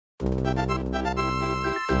Hey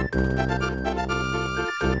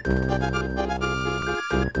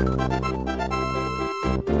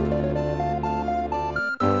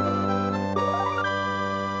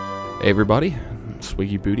everybody,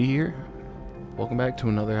 Swiggy Booty here. Welcome back to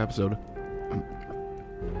another episode.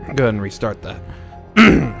 Go ahead and restart that.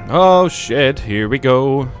 Oh shit, here we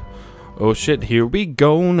go. Oh shit, here we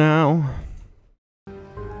go now.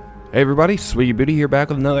 Hey everybody, Swiggy Booty here, back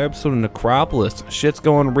with another episode of Necropolis. Shit's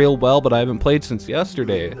going real well, but I haven't played since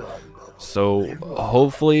yesterday. So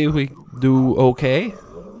hopefully we do okay.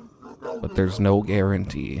 But there's no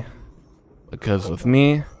guarantee. Because with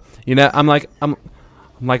me, you know, I'm like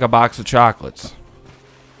a box of chocolates.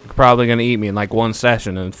 You're probably gonna eat me in like one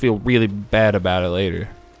session and feel really bad about it later.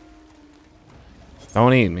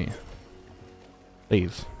 Don't eat me.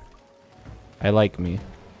 Please. I like me.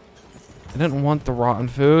 I didn't want the rotten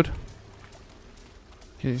food.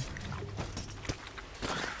 Okay.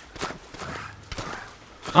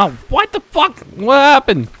 Oh, what the fuck? What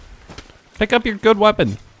happened? Pick up your good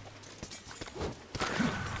weapon.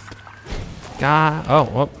 God. Oh,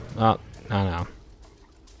 whoop. Oh, no.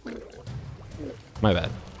 My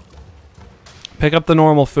bad. Pick up the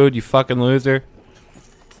normal food, you fucking loser.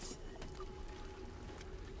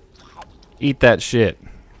 Eat that shit.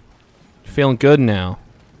 You're feeling good now.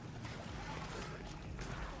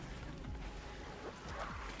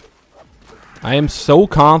 I am so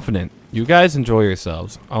confident. You guys enjoy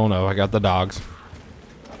yourselves. Oh no, I got the dogs.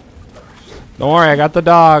 Don't worry, I got the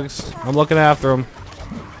dogs. I'm looking after them.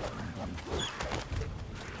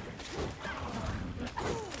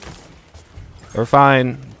 They're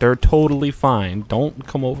fine. They're totally fine. Don't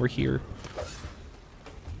come over here.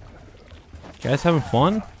 You guys having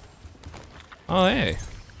fun? Oh, hey.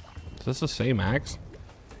 Is this the same axe?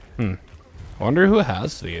 I wonder who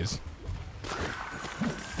has these.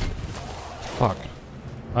 Fuck.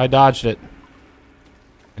 I dodged it.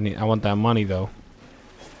 I want that money, though.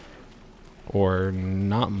 Or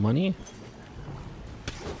not money?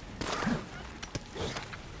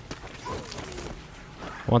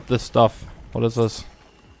 I want this stuff. What is this?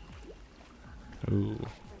 Ooh.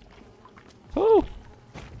 Oh!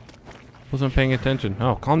 Wasn't paying attention.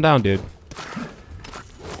 Oh, calm down, dude.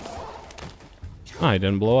 Oh, he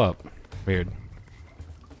didn't blow up. Weird.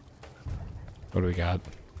 What do we got?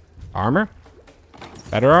 Armor?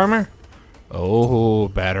 Better armor? Oh,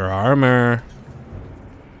 better armor.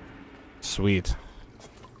 Sweet.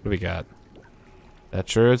 What do we got? That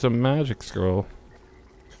sure is a magic scroll.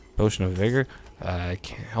 Potion of vigor?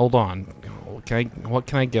 Hold on. What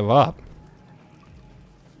can I give up?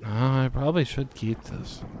 I probably should keep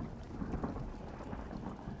this.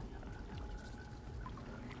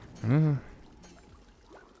 I'm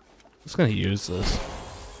just gonna use this.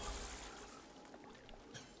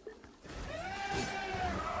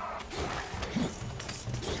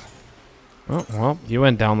 Oh, well, you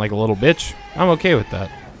went down like a little bitch. I'm okay with that.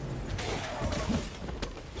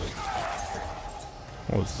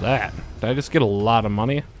 What was that? Did I just get a lot of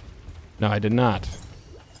money? No, I did not.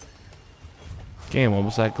 Game, what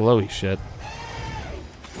was that glowy shit?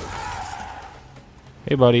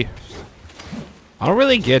 Hey, buddy. I don't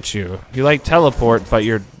really get you. You like teleport, but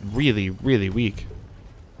you're really, really weak.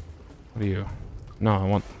 What are you? No, I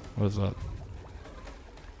want... What is that?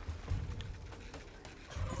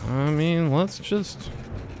 I mean, let's just...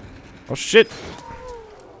 Oh, shit!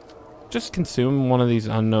 Just consume one of these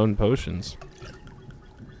unknown potions.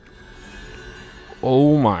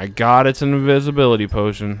 Oh my god, it's an invisibility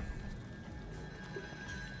potion.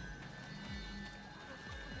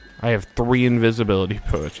 I have 3 invisibility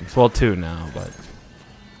potions. Well, 2 now, but...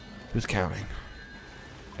 Who's counting?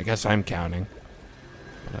 I guess I'm counting.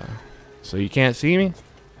 But, so you can't see me?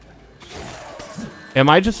 Am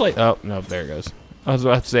I just like... Oh, no, there it goes. I was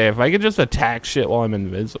about to say, if I could just attack shit while I'm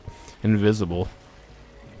invisible.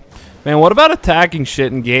 Man, what about attacking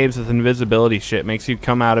shit in games with invisibility shit makes you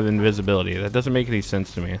come out of invisibility? That doesn't make any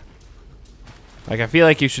sense to me. Like, I feel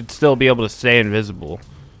like you should still be able to stay invisible.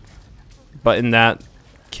 But in that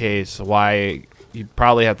case, why... You'd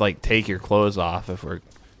probably have to, like, take your clothes off if we're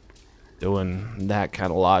doing that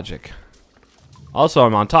kind of logic. Also,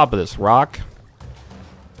 I'm on top of this rock.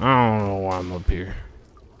 I don't know why I'm up here.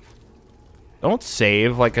 Don't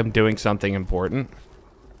save like I'm doing something important.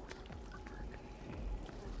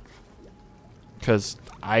 Because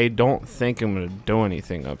I don't think I'm going to do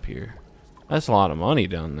anything up here. That's a lot of money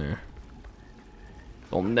down there.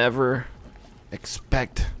 They'll never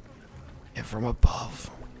expect it from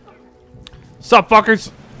above. Sup,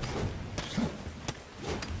 fuckers?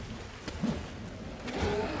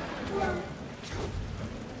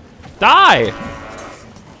 Die!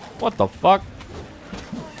 What the fuck?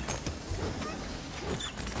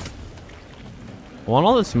 want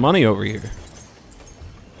all this money over here.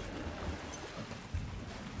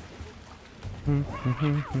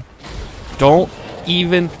 Don't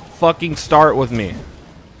even fucking start with me.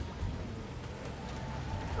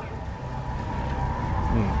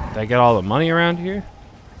 Did I get all the money around here?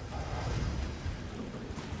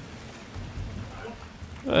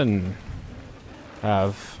 And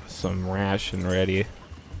have some ration ready.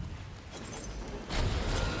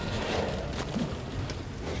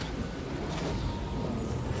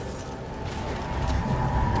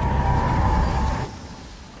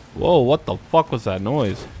 Whoa, what the fuck was that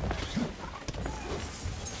noise?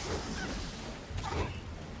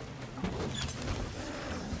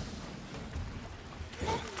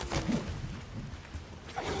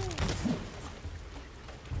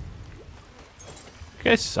 You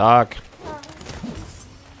guys suck.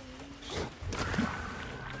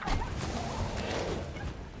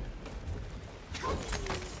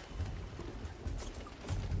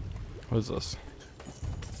 What is this?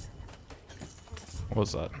 What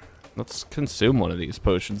was that? Let's consume one of these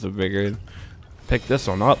potions of vigor and pick this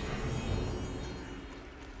one up.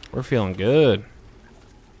 We're feeling good.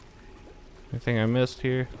 Anything I missed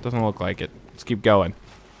here? Doesn't look like it. Let's keep going.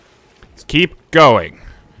 Let's keep going.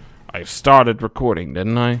 I started recording,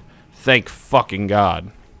 didn't I? Thank fucking God.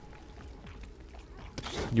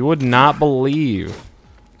 You would not believe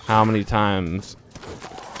how many times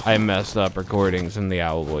I messed up recordings in the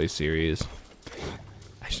Owlboy series.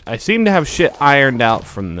 I seem to have shit ironed out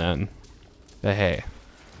from then. But hey,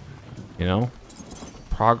 you know,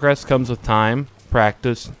 progress comes with time,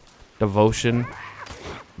 practice, devotion,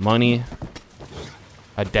 money,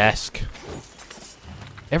 a desk.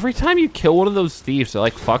 Every time you kill one of those thieves, it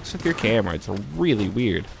like fucks with your camera. It's really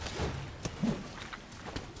weird.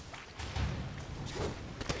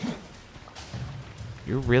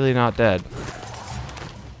 You're really not dead.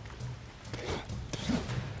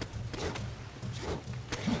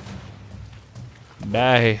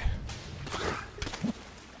 Die.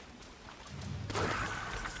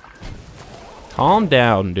 Calm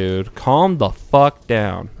down, dude. Calm the fuck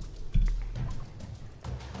down.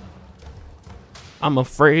 I'm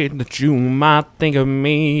afraid that you might think of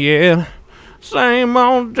me, yeah. Same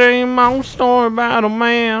old story about a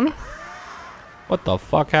man. What the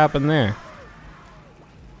fuck happened there?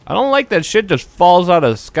 I don't like that shit just falls out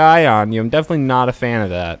of the sky on you. I'm definitely not a fan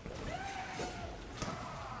of that.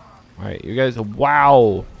 Alright, you guys,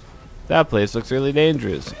 wow. That place looks really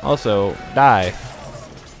dangerous. Also, die.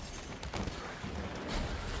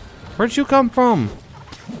 Where'd you come from?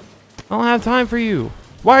 I don't have time for you.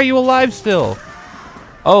 Why are you alive still?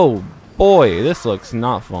 Oh, boy, this looks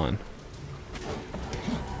not fun.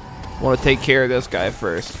 Want to take care of this guy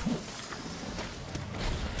first.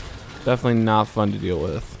 Definitely not fun to deal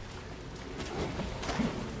with.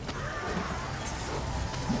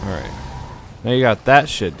 Alright. Now you got that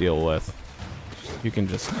shit to deal with. You can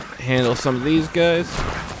just handle some of these guys.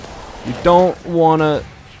 You don't want to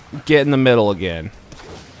get in the middle again.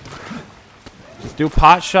 Just do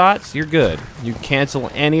pot shots, you're good. You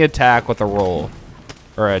cancel any attack with a roll.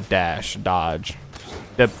 Or a dash, dodge.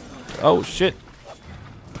 Oh, shit.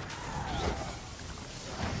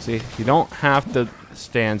 See, you don't have to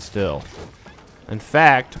stand still. In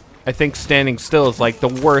fact, I think standing still is like the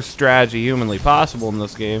worst strategy humanly possible in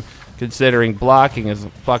this game, considering blocking is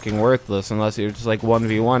fucking worthless unless you're just like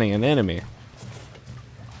 1v1ing an enemy. You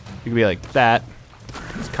can be like that.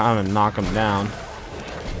 Just kind of knock them down.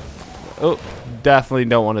 Oh, definitely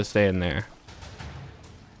don't want to stay in there.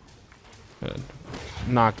 Good.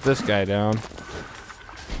 Knock this guy down.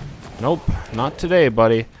 Nope, not today,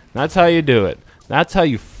 buddy. That's how you do it. That's how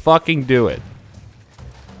you fucking do it.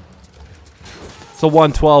 It's a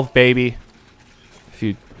 112, baby. If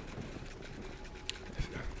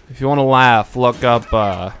you want to laugh, look up.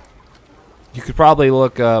 You could probably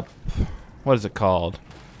look up. What is it called?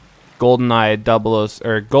 GoldenEye 00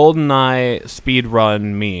 or GoldenEye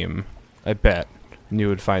speedrun meme. I bet, and you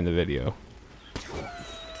would find the video.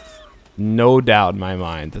 No doubt in my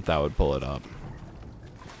mind that that would pull it up.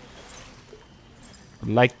 I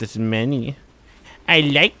like this mini. I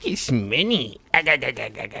like this mini.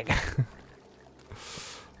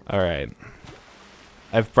 Alright.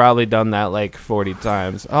 I've probably done that like 40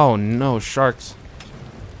 times. Oh no, sharks.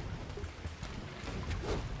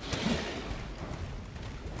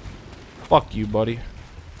 Fuck you, buddy.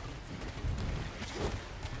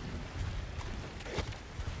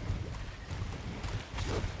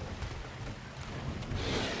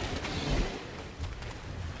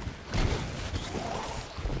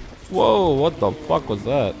 Whoa, what the fuck was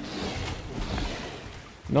that?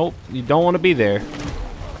 Nope, you don't want to be there.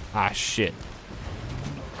 Ah, shit.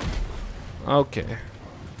 Okay.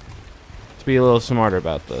 Let's be a little smarter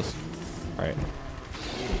about this. Alright.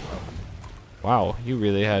 Wow, you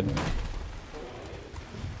really had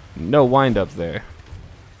no wind up there.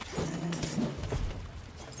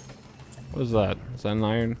 What is that? Is that an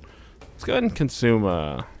iron? Let's go ahead and consume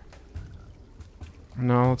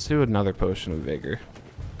no, let's do another potion of vigor.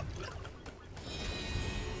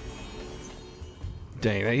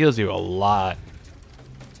 Dang, that heals you a lot.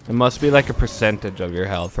 It must be like a percentage of your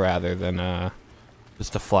health rather than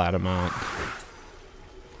just a flat amount.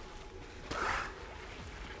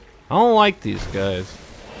 I don't like these guys.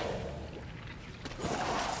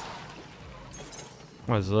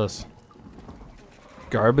 What is this?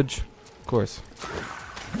 Garbage? Of course.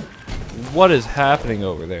 What is happening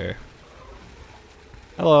over there?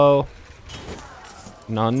 Hello.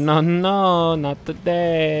 No, no, no, not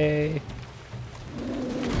today.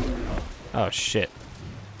 Oh, shit.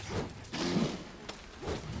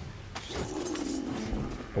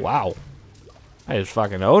 Wow. I just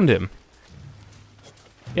fucking owned him.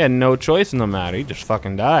 He had no choice in the matter. He just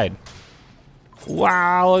fucking died.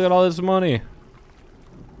 Wow, look at all this money.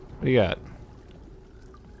 What do you got?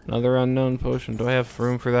 Another unknown potion. Do I have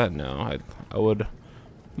room for that? No. I would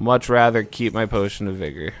much rather keep my potion of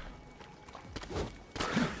vigor.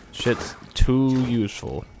 Shit's too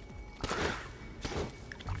useful.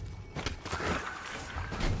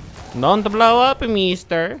 Don't blow up,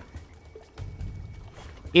 mister.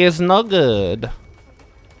 It's no good.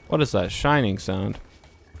 What is that shining sound?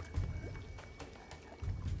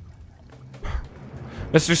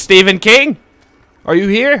 Mr. Stephen King? Are you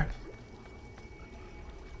here?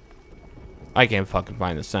 I can't fucking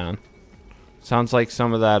find the sound. Sounds like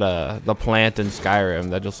some of that, the plant in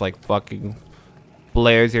Skyrim that just like fucking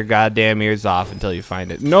blares your goddamn ears off until you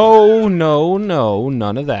find it. No, no, no,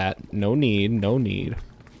 none of that. No need, no need.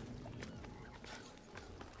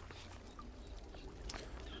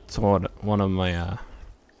 So one of my,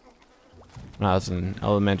 when I was in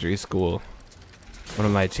elementary school, one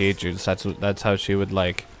of my teachers, that's how she would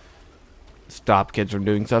like stop kids from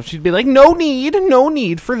doing stuff. She'd be like, no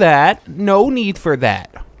need for that. No need for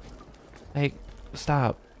that. Like,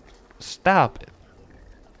 stop it.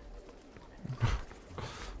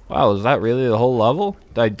 Wow, is that really the whole level?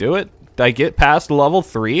 Did I do it? Did I get past level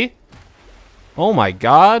 3? Oh my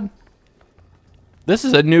god. This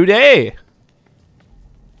is a new day.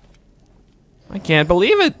 I can't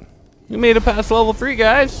believe it. You made it past level 3,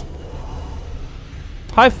 guys.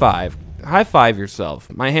 High five. High five yourself.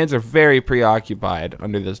 My hands are very preoccupied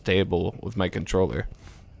under this table with my controller.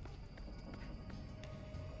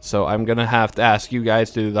 So I'm gonna have to ask you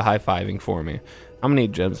guys to do the high fiving for me. How many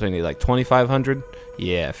gems do I need? Like 2,500?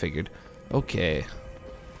 Yeah, I figured. Okay.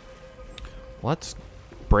 Let's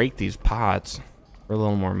break these pots for a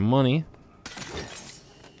little more money.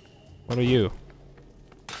 What are you?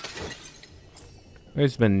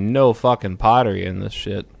 There's been no fucking pottery in this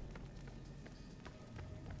shit.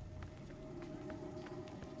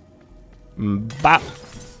 Bop.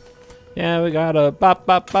 Yeah, we gotta bop,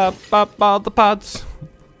 bop, bop, bop all the pots.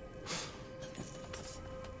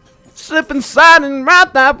 Slip and slide and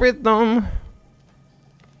ride that rhythm.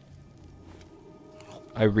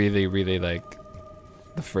 I really, really like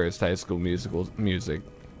the first High School Musical music.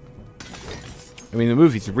 I mean, the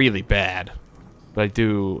movie's really bad, but I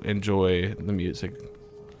do enjoy the music.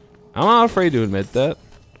 I'm not afraid to admit that.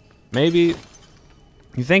 Maybe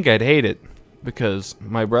you think I'd hate it because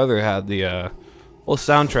my brother had the whole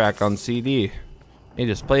soundtrack on CD. He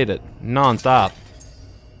just played it non-stop.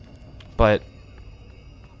 But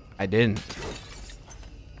I didn't.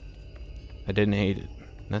 I didn't hate it.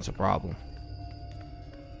 That's a problem.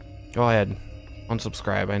 Go ahead.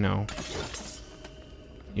 Unsubscribe, I know.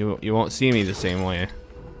 You won't see me the same way.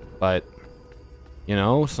 But you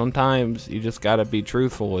know, sometimes you just gotta be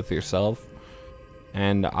truthful with yourself.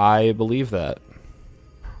 And I believe that.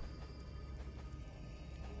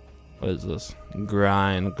 What is this?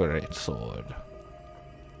 Grind great sword.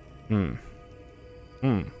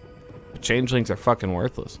 Changelings are fucking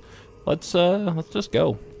worthless. Let's just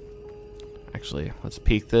go. Actually, let's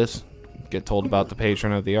peek this. Get told about the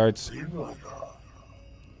patron of the arts.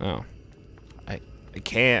 Oh. I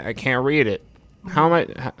can't read it. How am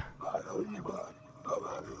I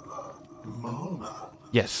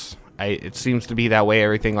Yes. It seems to be that way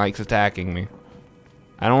everything likes attacking me.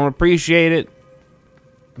 I don't appreciate it,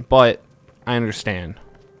 but I understand.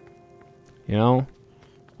 You know?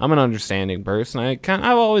 I'm an understanding person.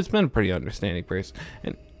 I've always been a pretty understanding person.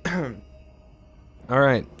 And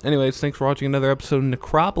alright. Anyways, thanks for watching another episode of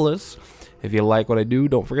Necropolis. If you like what I do,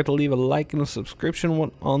 don't forget to leave a like and a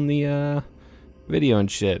subscription on the video and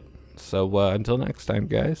shit. So until next time,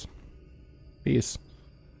 guys. Peace.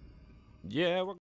 Yeah, we're